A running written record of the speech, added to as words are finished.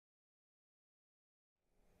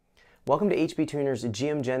Welcome to HP Tuner's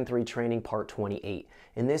GM Gen 3 training part 28.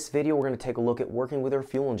 In this video, we're going to take a look at working with our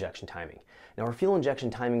fuel injection timing. Now, our fuel injection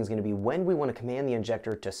timing is going to be when we want to command the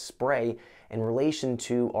injector to spray in relation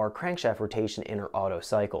to our crankshaft rotation in our auto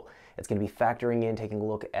cycle. It's going to be factoring in, taking a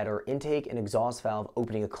look at our intake and exhaust valve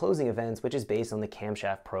opening and closing events, which is based on the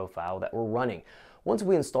camshaft profile that we're running. Once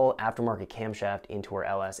we install aftermarket camshaft into our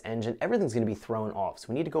LS engine, everything's going to be thrown off. So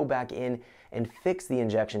we need to go back in and fix the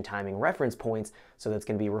injection timing reference points so that's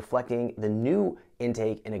going to be reflecting the new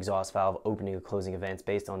intake and exhaust valve opening and closing events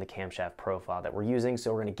based on the camshaft profile that we're using.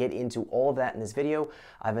 So we're going to get into all of that in this video.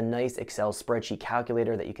 I have a nice Excel spreadsheet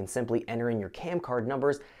calculator that you can simply enter in your cam card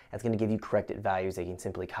numbers. That's going to give you corrected values that you can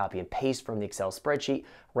simply copy and paste from the Excel spreadsheet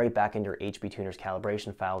right back into your HP Tuner's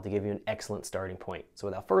calibration file to give you an excellent starting point. So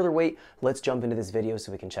without further wait, let's jump into this video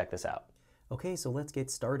so we can check this out. Okay, so let's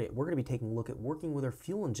get started. We're going to be taking a look at working with our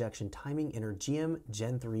fuel injection timing in our GM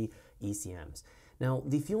Gen 3 ECMs. Now,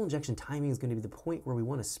 the fuel injection timing is going to be the point where we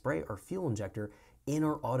want to spray our fuel injector in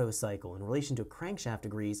our auto cycle in relation to crankshaft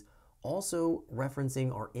degrees, also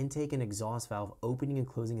referencing our intake and exhaust valve opening and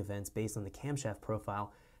closing events based on the camshaft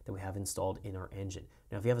profile that we have installed in our engine.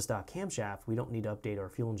 Now, if you have a stock camshaft, we don't need to update our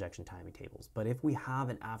fuel injection timing tables. But if we have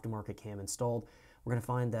an aftermarket cam installed, we're going to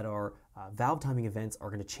find that our valve timing events are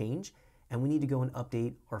going to change, and we need to go and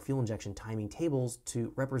update our fuel injection timing tables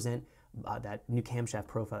to represent that new camshaft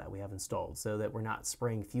profile that we have installed, so that we're not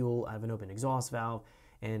spraying fuel out of an open exhaust valve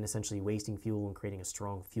and essentially wasting fuel and creating a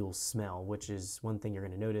strong fuel smell, which is one thing you're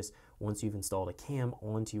going to notice once you've installed a cam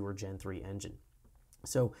onto your Gen 3 engine.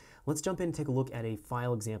 So let's jump in and take a look at a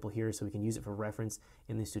file example here so we can use it for reference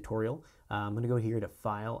in this tutorial. I'm going to go here to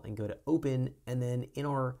File and go to Open, and then in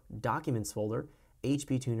our Documents folder,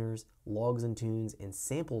 HP Tuners, Logs and Tunes, and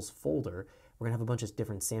Samples folder, we're going to have a bunch of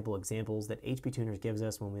different sample examples that HP Tuners gives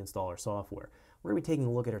us when we install our software. We're going to be taking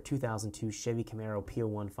a look at our 2002 Chevy Camaro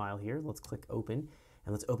P01 file here. Let's click Open,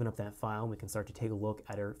 and let's open up that file, and we can start to take a look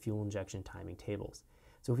at our fuel injection timing tables.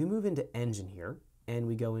 So if we move into Engine here, and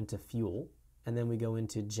we go into Fuel, and then we go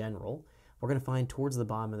into General, we're going to find towards the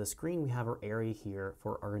bottom of the screen we have our area here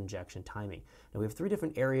for our injection timing. Now we have three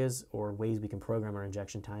different areas or ways we can program our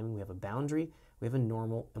injection timing. We have a boundary, we have a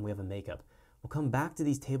normal, and we have a makeup. We'll come back to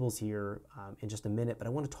these tables here in just a minute, but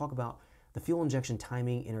I want to talk about the fuel injection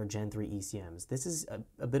timing in our Gen 3 ECMs. This is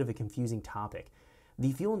a bit of a confusing topic.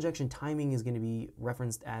 The fuel injection timing is going to be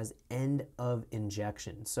referenced as end of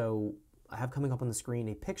injection. So I have coming up on the screen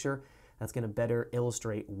a picture that's going to better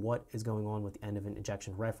illustrate what is going on with the end of an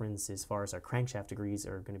injection reference as far as our crankshaft degrees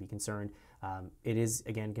are going to be concerned. It is,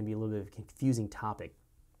 again, going to be a little bit of a confusing topic.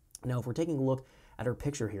 Now, if we're taking a look at our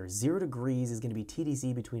picture here, 0 degrees is going to be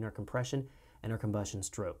TDC between our compression and our combustion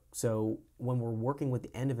stroke. So when we're working with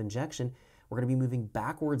the end of injection, we're going to be moving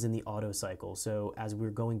backwards in the auto cycle. So as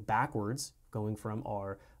we're going backwards, going from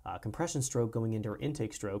our compression stroke going into our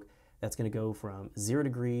intake stroke, that's going to go from 0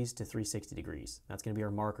 degrees to 360 degrees. That's going to be our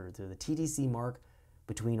marker. So the TDC mark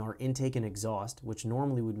between our intake and exhaust, which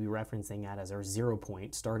normally would be referencing that as our 0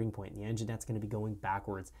 point, starting point in the engine, that's going to be going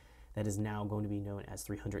backwards. That is now going to be known as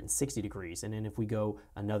 360 degrees. And then if we go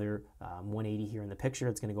another 180 here in the picture,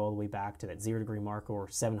 it's going to go all the way back to that 0 degree marker, or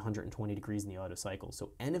 720 degrees in the auto cycle. So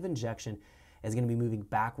end of injection is going to be moving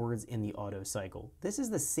backwards in the auto cycle. This is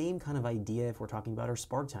the same kind of idea if we're talking about our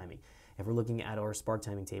spark timing. If we're looking at our spark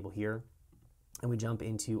timing table here, and we jump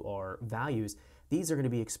into our values, these are going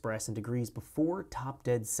to be expressed in degrees before top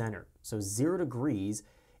dead center. So 0 degrees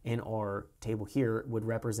in our table here would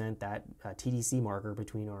represent that TDC marker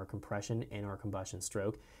between our compression and our combustion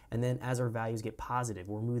stroke. And then as our values get positive,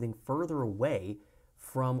 we're moving further away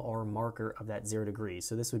from our marker of that 0 degrees.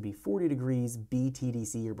 So this would be 40 degrees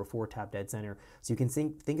BTDC, or before top dead center. So you can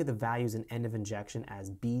think of the values in end of injection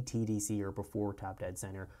as BTDC, or before top dead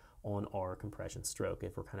center, on our compression stroke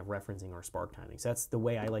if we're kind of referencing our spark timing. So that's the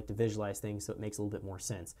way I like to visualize things, so it makes a little bit more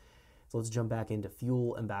sense. So let's jump back into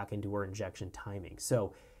fuel and back into our injection timing.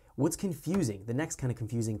 So what's confusing, the next kind of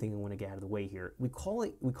confusing thing I want to get out of the way here, we call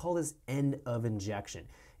this end of injection.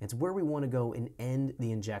 It's where we want to go and end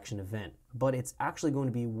the injection event, but it's actually going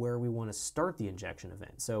to be where we want to start the injection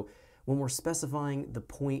event. So when we're specifying the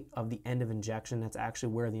point of the end of injection, that's actually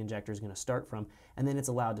where the injector is going to start from, and then it's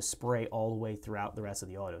allowed to spray all the way throughout the rest of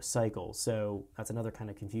the auto cycle. So that's another kind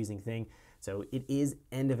of confusing thing. So it is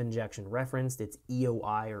end of injection referenced, it's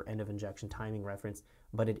EOI, or end of injection timing reference,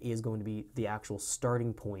 but it is going to be the actual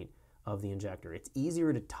starting point of the injector. It's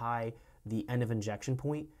easier to tie the end of injection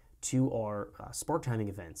point to our spark timing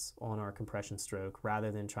events on our compression stroke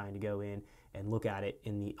rather than trying to go in and look at it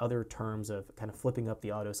in the other terms of kind of flipping up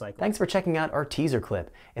the auto cycle. Thanks for checking out our teaser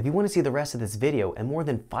clip. If you want to see the rest of this video and more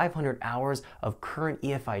than 500 hours of current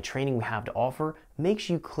EFI training we have to offer, make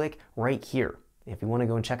sure you click right here. If you want to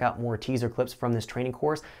go and check out more teaser clips from this training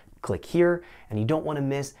course, click here, and you don't want to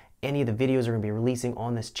miss any of the videos we're going to be releasing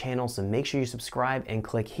on this channel, so make sure you subscribe and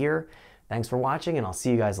click here. Thanks for watching, and I'll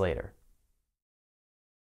see you guys later.